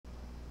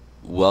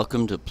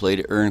Welcome to Play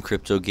to Earn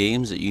Crypto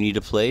Games That You Need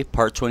to Play,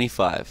 Part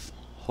 25.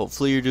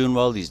 Hopefully you're doing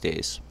well these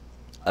days.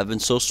 I've been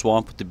so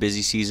swamped with the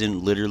busy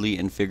season, literally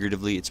and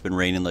figuratively. It's been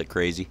raining like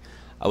crazy.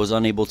 I was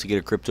unable to get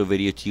a crypto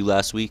video to you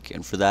last week,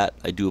 and for that,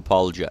 I do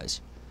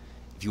apologize.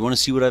 If you want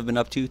to see what I've been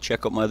up to,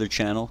 check out my other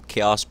channel,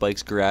 Chaos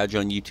Bikes Garage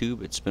on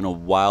YouTube. It's been a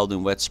wild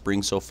and wet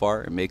spring so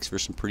far. It makes for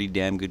some pretty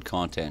damn good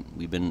content.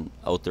 We've been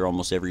out there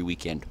almost every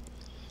weekend.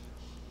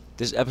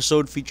 This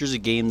episode features a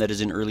game that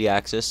is in early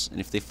access, and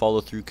if they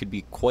follow through could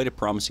be quite a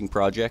promising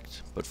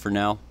project, but for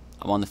now,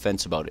 I'm on the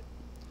fence about it.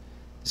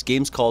 This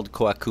game's called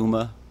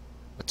Koakuma,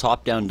 a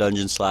top-down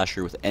dungeon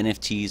slasher with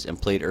NFTs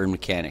and play-to-earn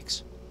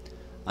mechanics.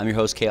 I'm your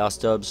host, Chaos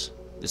Dubs.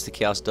 This is the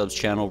Chaos Dubs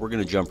channel. We're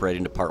going to jump right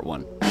into part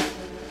 1. So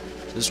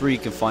this is where you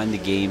can find the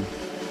game,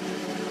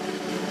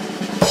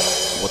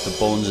 what the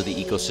bones of the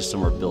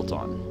ecosystem are built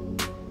on.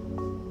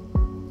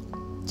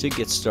 To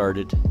get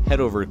started, head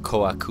over to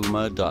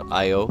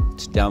koakuma.io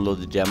to download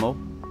the demo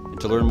and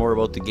to learn more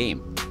about the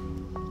game.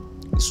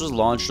 This was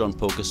launched on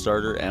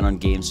PokeStarter and on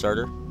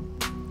GameStarter.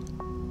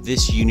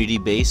 This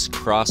Unity-based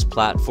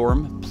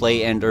cross-platform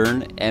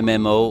play-and-earn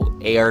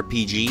MMO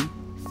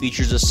ARPG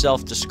features a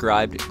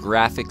self-described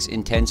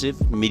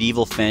graphics-intensive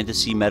medieval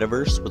fantasy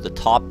metaverse with a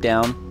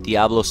top-down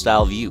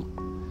Diablo-style view.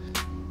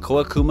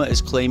 Koakuma is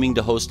claiming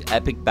to host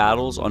epic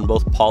battles on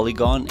both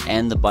Polygon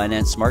and the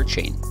Binance Smart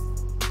Chain.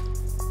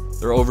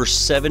 There are over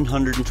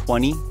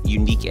 720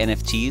 unique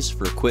NFTs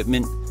for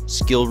equipment,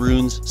 skill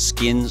runes,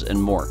 skins,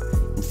 and more.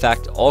 In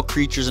fact, all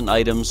creatures and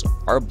items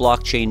are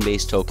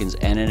blockchain-based tokens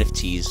and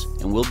NFTs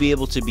and will be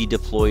able to be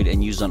deployed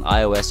and used on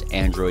iOS,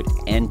 Android,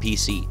 and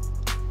PC.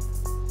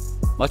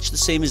 Much the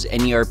same as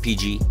any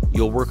RPG,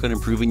 you'll work on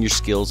improving your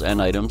skills and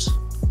items,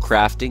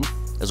 crafting,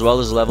 as well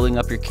as leveling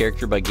up your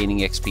character by gaining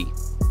XP.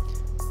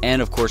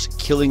 And of course,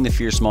 killing the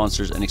fierce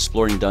monsters and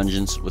exploring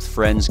dungeons with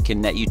friends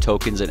can net you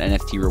tokens and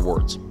NFT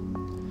rewards.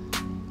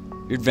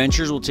 Your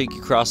adventures will take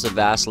you across the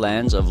vast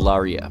lands of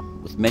Laria,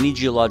 with many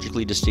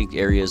geologically distinct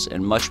areas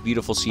and much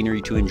beautiful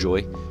scenery to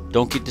enjoy.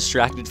 Don't get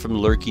distracted from the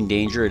lurking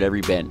danger at every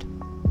bend.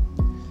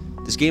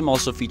 This game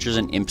also features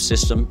an imp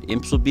system.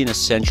 Imps will be an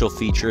essential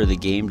feature of the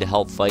game to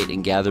help fight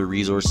and gather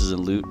resources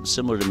and loot.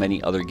 Similar to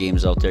many other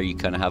games out there, you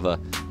kind of have a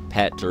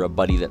pet or a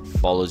buddy that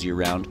follows you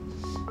around.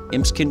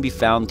 Imps can be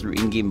found through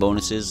in-game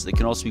bonuses. They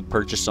can also be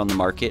purchased on the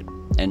market,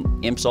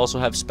 and imps also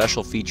have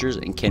special features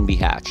and can be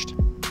hatched.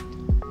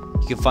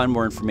 You can find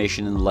more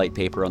information in the light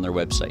paper on their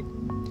website.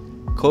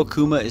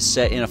 Koakuma is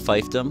set in a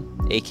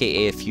fiefdom,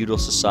 aka a feudal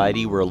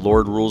society where a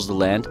lord rules the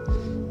land.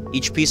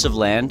 Each piece of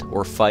land,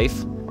 or fief,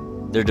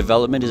 their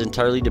development is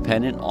entirely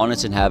dependent on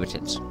its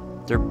inhabitants.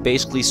 They're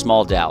basically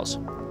small DAOs.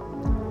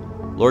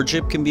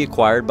 Lordship can be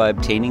acquired by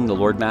obtaining the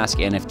Lord Mask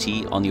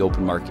NFT on the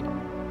open market.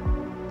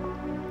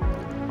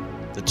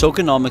 The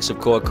tokenomics of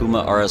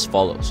Koakuma are as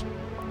follows.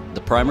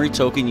 The primary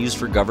token used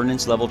for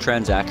governance level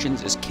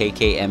transactions is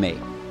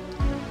KKMA.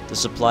 The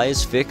supply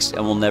is fixed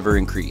and will never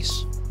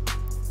increase.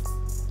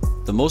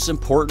 The most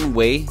important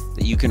way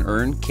that you can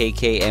earn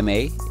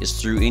KKMA is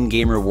through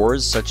in-game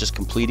rewards such as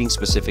completing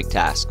specific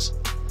tasks.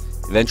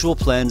 Eventual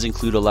plans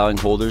include allowing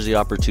holders the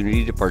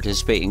opportunity to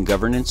participate in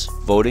governance,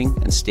 voting,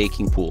 and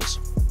staking pools.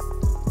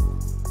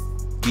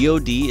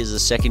 BOD is a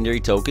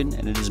secondary token,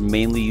 and it is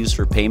mainly used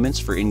for payments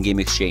for in-game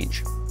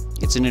exchange.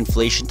 It's an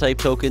inflation type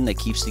token that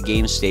keeps the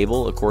game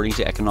stable according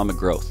to economic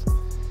growth.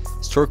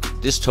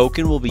 This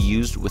token will be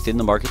used within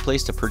the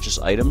marketplace to purchase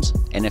items,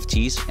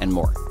 NFTs, and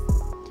more.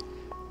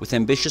 With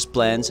ambitious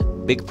plans,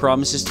 big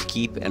promises to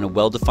keep, and a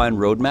well-defined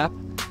roadmap,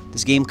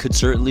 this game could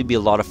certainly be a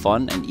lot of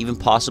fun and even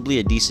possibly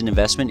a decent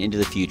investment into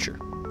the future.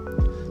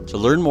 To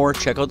learn more,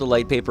 check out the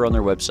light paper on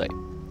their website.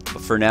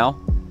 But for now,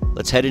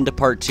 let's head into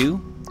part 2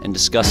 and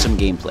discuss some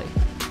gameplay.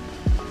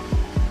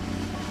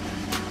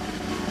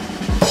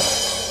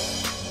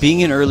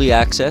 Being in early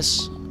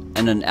access,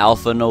 and an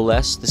alpha no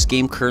less, this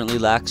game currently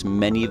lacks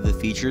many of the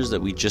features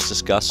that we just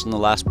discussed in the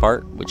last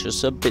part, which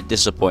is a bit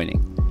disappointing.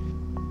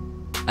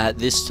 At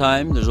this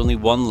time, there's only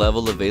one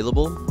level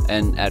available,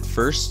 and at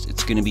first,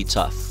 it's going to be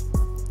tough.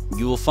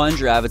 You will find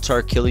your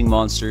avatar killing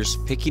monsters,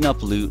 picking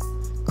up loot,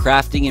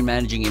 crafting and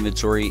managing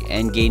inventory,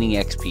 and gaining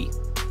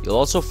XP. You'll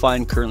also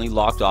find currently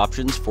locked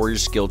options for your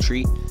skill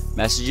tree,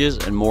 messages,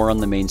 and more on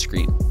the main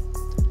screen.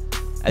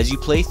 As you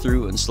play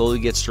through and slowly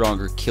get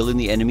stronger, killing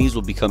the enemies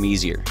will become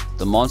easier.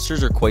 The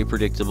monsters are quite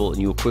predictable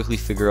and you will quickly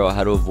figure out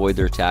how to avoid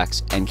their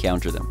attacks and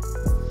counter them.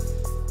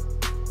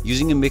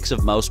 Using a mix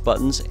of mouse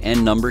buttons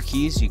and number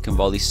keys, you can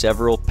volley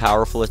several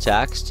powerful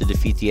attacks to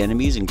defeat the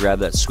enemies and grab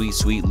that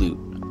sweet loot.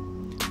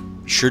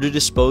 Be sure to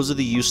dispose of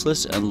the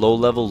useless and low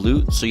level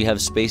loot so you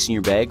have space in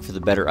your bag for the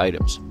better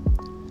items.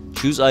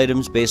 Choose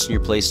items based on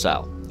your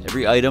playstyle.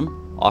 Every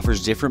item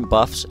offers different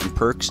buffs and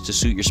perks to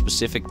suit your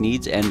specific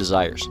needs and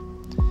desires.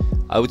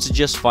 I would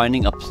suggest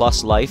finding a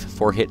plus life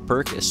for hit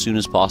perk as soon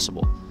as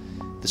possible.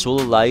 This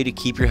will allow you to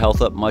keep your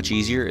health up much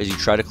easier as you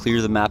try to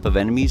clear the map of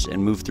enemies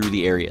and move through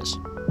the areas.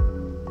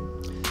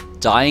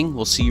 Dying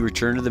will see you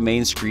return to the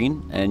main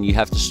screen and you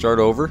have to start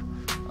over,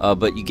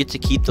 but you get to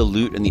keep the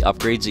loot and the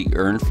upgrades that you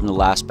earned from the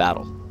last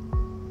battle.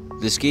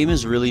 This game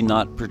is really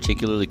not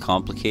particularly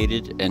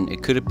complicated, and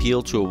it could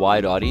appeal to a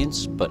wide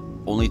audience, but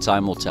only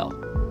time will tell.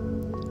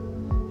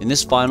 In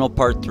this final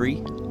part 3,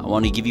 I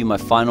want to give you my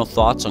final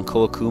thoughts on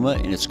Koakuma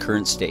in its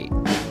current state.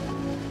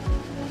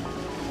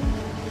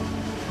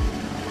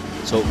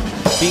 So,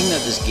 being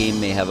that this game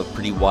may have a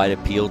pretty wide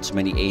appeal to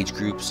many age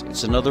groups,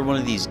 it's another one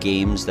of these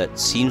games that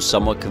seems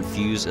somewhat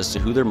confused as to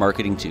who they're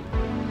marketing to.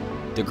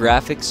 The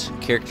graphics,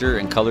 character,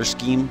 and color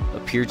scheme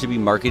appear to be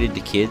marketed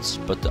to kids,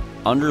 but the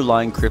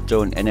underlying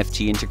crypto and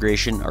NFT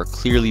integration are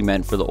clearly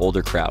meant for the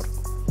older crowd.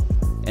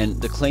 And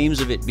the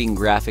claims of it being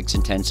graphics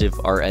intensive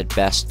are at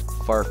best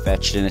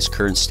far-fetched in its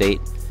current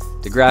state.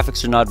 The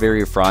graphics are not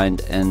very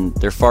refined, and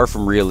they're far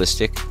from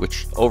realistic,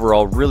 which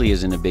overall really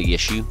isn't a big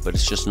issue, but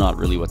it's just not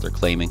really what they're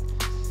claiming.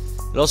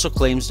 It also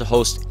claims to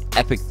host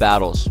epic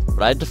battles,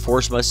 but I had to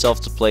force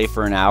myself to play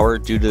for an hour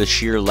due to the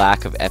sheer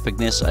lack of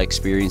epicness I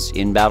experienced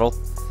in battle.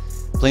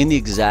 Playing the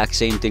exact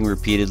same thing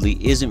repeatedly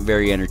isn't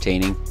very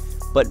entertaining,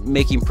 but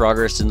making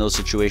progress in those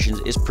situations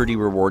is pretty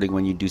rewarding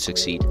when you do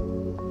succeed.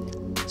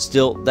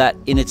 Still, that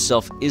in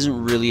itself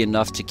isn't really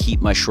enough to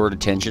keep my short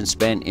attention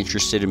span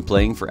interested in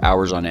playing for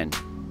hours on end.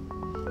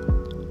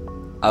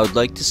 I would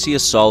like to see a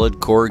solid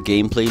core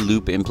gameplay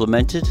loop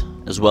implemented,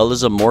 as well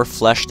as a more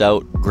fleshed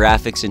out,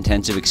 graphics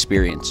intensive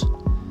experience.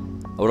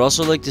 I would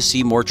also like to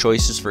see more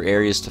choices for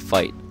areas to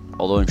fight,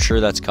 although I'm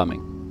sure that's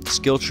coming.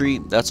 Skill tree,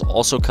 that's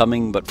also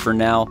coming, but for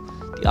now,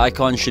 the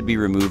icon should be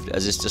removed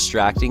as it's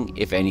distracting,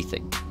 if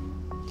anything.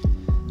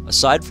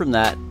 Aside from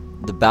that,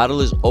 the battle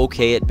is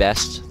okay at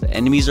best, the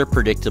enemies are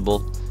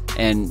predictable,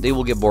 and they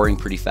will get boring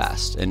pretty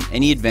fast, and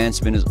any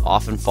advancement is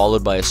often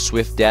followed by a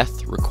swift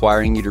death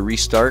requiring you to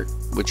restart,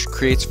 which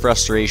creates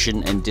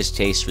frustration and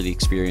distaste for the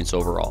experience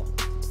overall.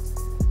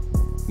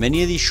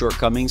 Many of these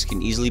shortcomings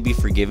can easily be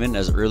forgiven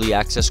as early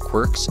access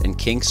quirks and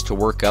kinks to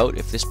work out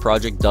if this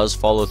project does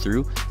follow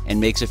through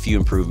and makes a few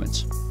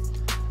improvements.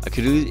 I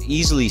could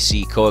easily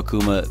see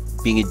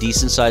Koakuma being a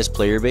decent sized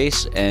player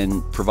base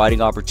and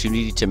providing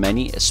opportunity to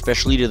many,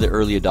 especially to the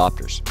early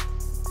adopters.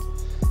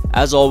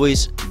 As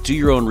always, do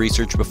your own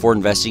research before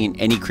investing in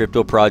any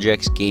crypto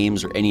projects,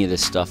 games, or any of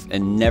this stuff,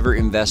 and never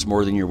invest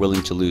more than you're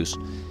willing to lose.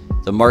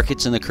 The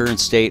markets in the current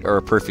state are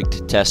a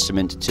perfect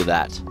testament to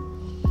that.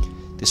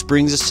 This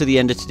brings us to the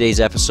end of today's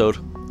episode.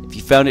 If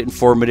you found it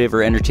informative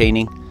or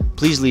entertaining,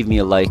 please leave me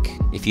a like.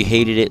 If you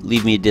hated it,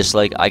 leave me a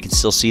dislike. I can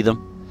still see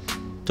them.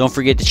 Don't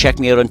forget to check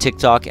me out on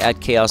TikTok at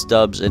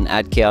ChaosDubs and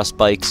at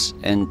ChaosBikes,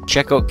 and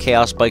check out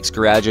Chaos Bikes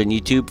Garage on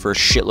YouTube for a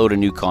shitload of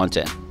new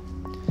content.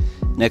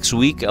 Next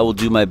week, I will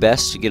do my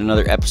best to get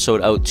another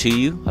episode out to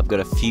you. I've got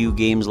a few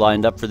games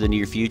lined up for the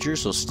near future,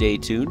 so stay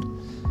tuned.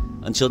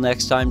 Until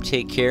next time,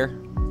 take care,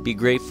 be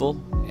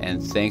grateful,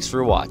 and thanks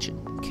for watching.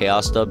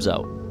 ChaosDubs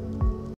out.